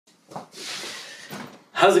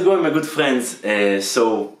How's it going, my good friends?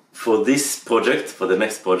 So for this project, for the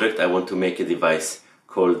next project, I want to make a device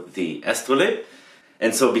called the Astrolabe.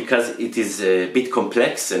 And so because it is a bit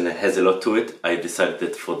complex and has a lot to it, I decided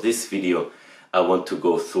that for this video I want to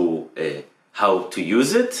go through how to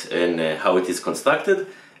use it and how it is constructed,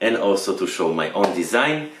 and also to show my own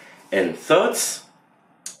design and thoughts.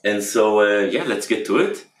 And so yeah, let's get to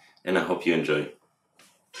it, and I hope you enjoy.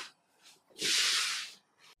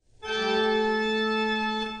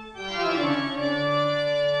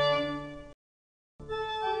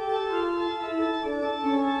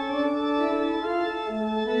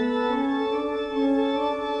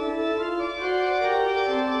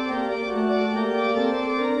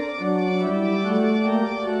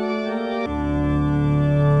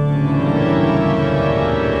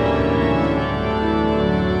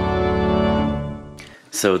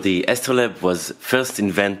 So the Astrolabe was first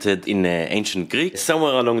invented in ancient Greek,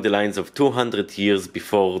 somewhere along the lines of 200 years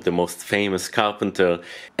before the most famous carpenter,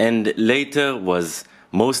 and later was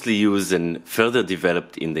mostly used and further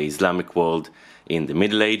developed in the Islamic world in the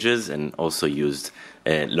Middle Ages, and also used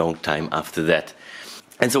a long time after that.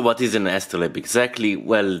 And so what is an astrolabe exactly?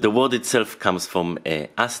 Well, the word itself comes from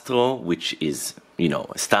astro, which is, you know,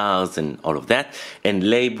 stars and all of that, and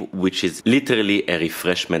labe, which is literally a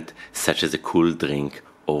refreshment such as a cool drink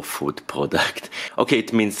or food product. Okay,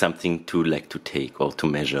 it means something to like to take or to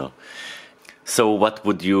measure. So what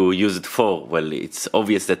would you use it for? Well, it's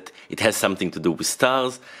obvious that it has something to do with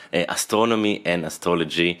stars, astronomy and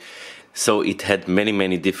astrology. So it had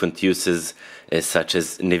many different uses, such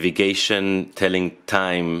as navigation, telling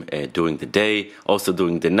time during the day, also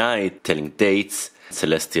during the night, telling dates,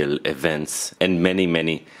 celestial events, and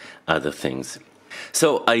many other things.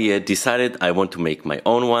 So I decided I want to make my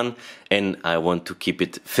own one, and I want to keep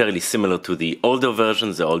it fairly similar to the older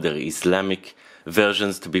versions, the older Islamic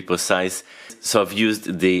versions to be precise. So I've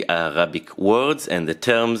used the Arabic words and the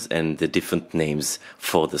terms and the different names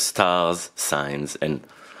for the stars, signs, and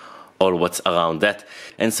all what's around that.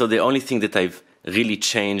 And so the only thing that I've really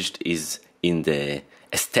changed is in the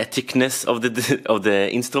aestheticness of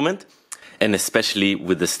the instrument, and especially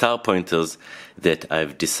with the star pointers, that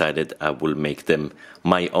I've decided I will make them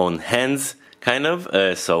my own hands, kind of,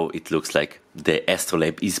 so it looks like the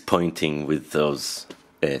Astrolabe is pointing with those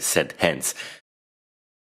said hands.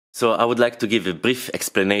 So I would like to give a brief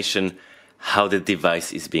explanation how the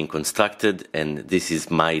device is being constructed, and this is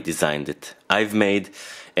my design that I've made,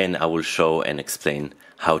 and I will show and explain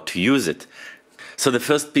how to use it. So the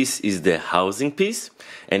first piece is the housing piece,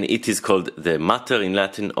 and it is called the mater in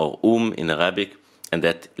Latin, or in Arabic, and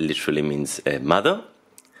that literally means mother.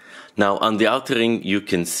 Now on the outer ring you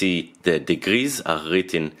can see the degrees are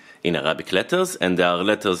written in Arabic letters, and there are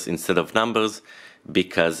letters instead of numbers,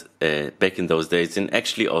 because back in those days, and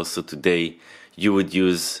actually also today, you would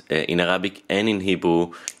use in Arabic and in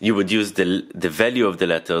Hebrew, you would use the value of the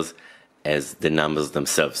letters as the numbers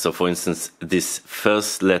themselves. So for instance, this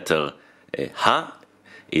first letter, Ha,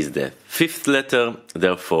 is the fifth letter,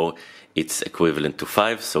 therefore it's equivalent to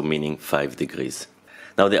 5, so meaning 5 degrees.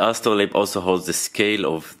 Now the Astrolabe also holds the scale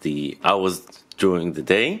of the hours during the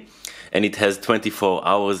day, and it has 24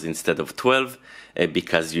 hours instead of 12,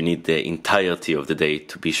 because you need the entirety of the day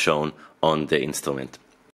to be shown on the instrument.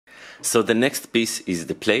 So the next piece is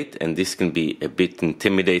the plate, and this can be a bit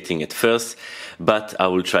intimidating at first, but I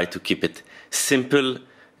will try to keep it simple,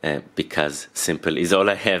 because simple is all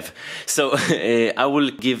I have. So I will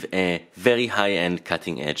give a very high-end,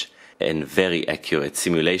 cutting-edge and very accurate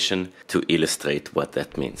simulation to illustrate what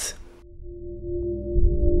that means.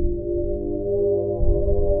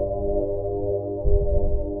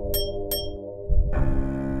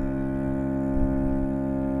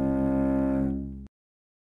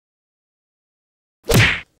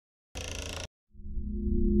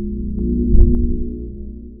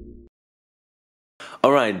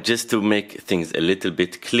 Alright, just to make things a little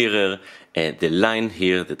bit clearer, the line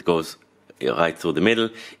here that goes right through the middle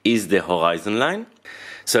is the horizon line.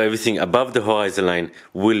 So everything above the horizon line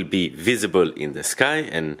will be visible in the sky,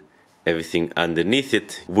 and everything underneath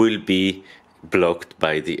it will be blocked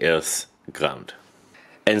by the Earth's ground.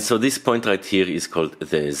 And so this point right here is called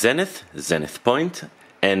the zenith point,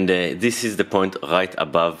 and this is the point right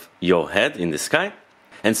above your head in the sky.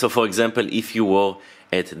 And so for example, if you were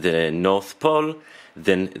at the North Pole,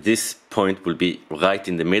 then this point will be right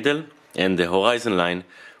in the middle, and the horizon line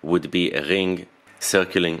would be a ring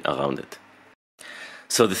circling around it.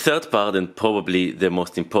 So the third part, and probably the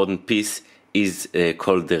most important piece, is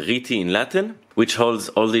called the rete in Latin, which holds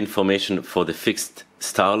all the information for the fixed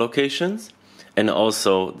star locations and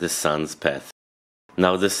also the sun's path.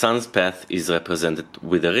 Now the sun's path is represented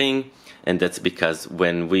with a ring, and that's because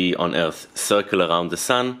when we on Earth circle around the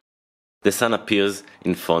sun appears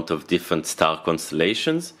in front of different star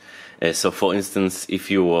constellations. So for instance, if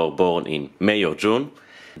you were born in May or June,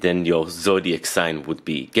 then your zodiac sign would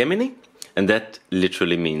be Gemini, and that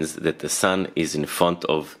literally means that the sun is in front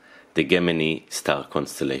of the Gemini star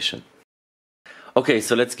constellation. Okay,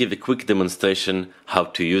 so let's give a quick demonstration how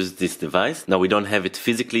to use this device. Now we don't have it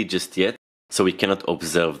physically just yet, so we cannot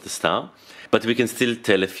observe the star, but we can still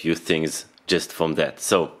tell a few things just from that.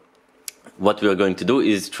 So what we are going to do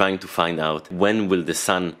is trying to find out when will the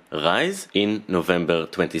sun rise in November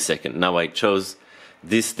 22nd. Now I chose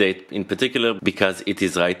this date in particular because it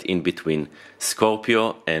is right in between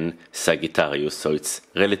Scorpio and Sagittarius, so it's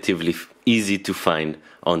relatively easy to find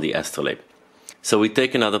on the Astrolabe. So we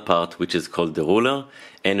take another part which is called the ruler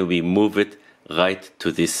and we move it right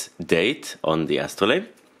to this date on the Astrolabe.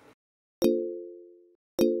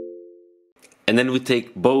 And then we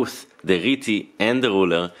take both the riti and the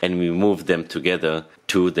ruler and we move them together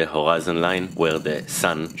to the horizon line where the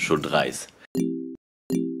sun should rise.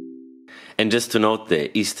 And just to note, the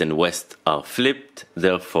east and west are flipped,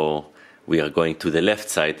 therefore we are going to the left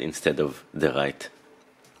side instead of the right.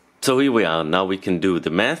 So here we are, now we can do the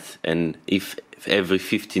math, and if every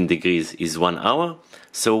 15 degrees is 1 hour,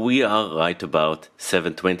 so we are right about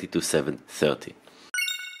 7:20 to 7:30.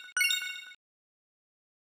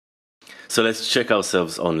 So let's check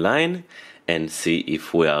ourselves online and see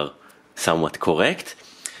if we are somewhat correct.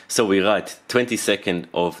 So we write 22nd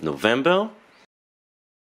of November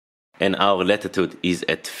and our latitude is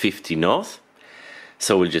at 50 north.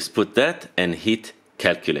 So we'll just put that and hit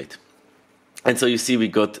calculate. And so you see we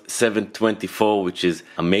got 7:24, which is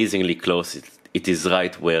amazingly close. It is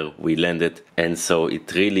right where we landed, and so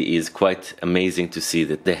it really is quite amazing to see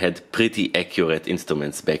that they had pretty accurate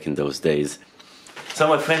instruments back in those days. So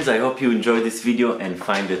my friends, I hope you enjoyed this video and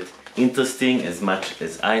find it interesting as much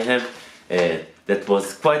as I have. That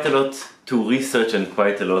was quite a lot to research and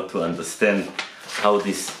quite a lot to understand how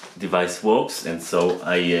this device works, and so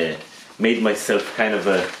I made myself kind of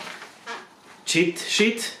a cheat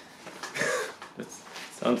sheet.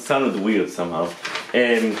 It sounded weird somehow.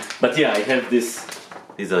 But yeah, I have this.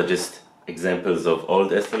 These are just examples of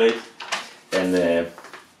old astrolabes, and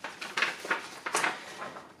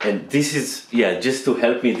this is, yeah, just to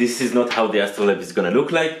help me. This is not how the astrolabe is gonna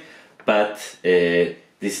look like, but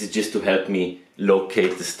this is just to help me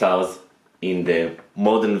locate the stars in the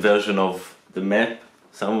modern version of the map,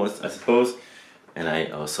 somewhat, I suppose. And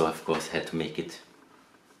I also, of course, had to make it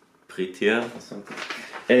prettier or something.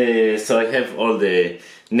 So I have all the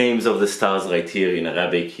names of the stars right here in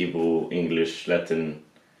Arabic, Hebrew, English, Latin,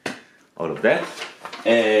 all of that.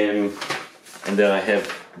 And there I have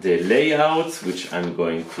the layouts, which I'm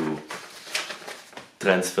going to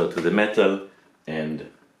transfer to the metal and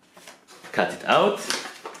cut it out.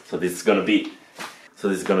 So this is gonna be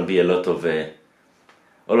a lot of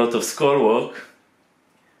scroll work,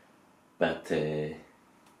 but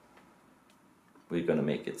we're gonna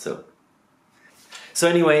make it so. So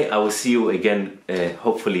anyway, I will see you again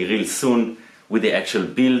hopefully real soon with the actual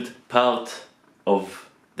build part of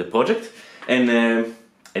the project, and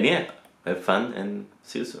yeah, have fun and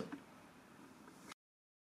see you soon.